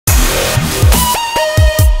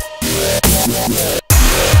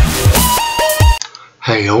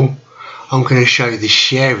Hey all, I'm going to show you the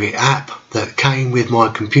SHAREit app that came with my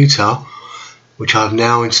computer, which I've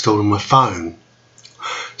now installed on my phone.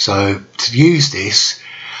 So to use this,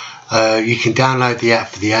 you can download the app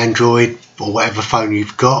for the Android or whatever phone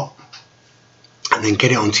you've got, and then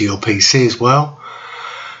get it onto your PC as well.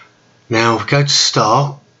 Now go to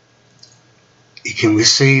Start. You can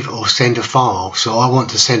receive or send a file. So I want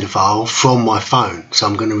to send a file from my phone. So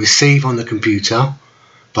I'm going to receive on the computer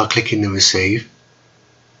by clicking the receive.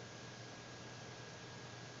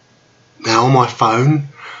 Now on my phone,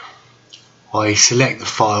 I select the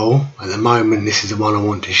file. At the moment this is the one I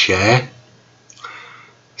want to share.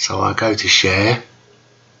 So I go to share,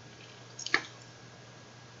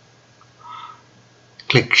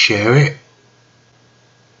 click SHAREit,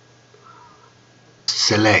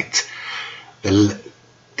 select the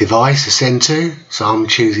device to send to, so I'm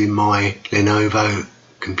choosing my Lenovo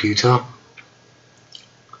computer.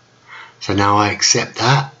 So now I accept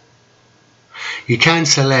that. You can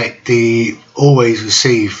select the always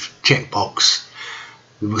receive checkbox.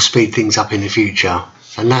 It will speed things up in the future.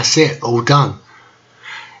 And that's it, all done.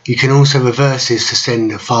 You can also reverse this to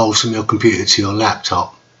send the files from your computer to your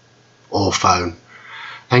laptop or phone.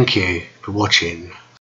 Thank you for watching.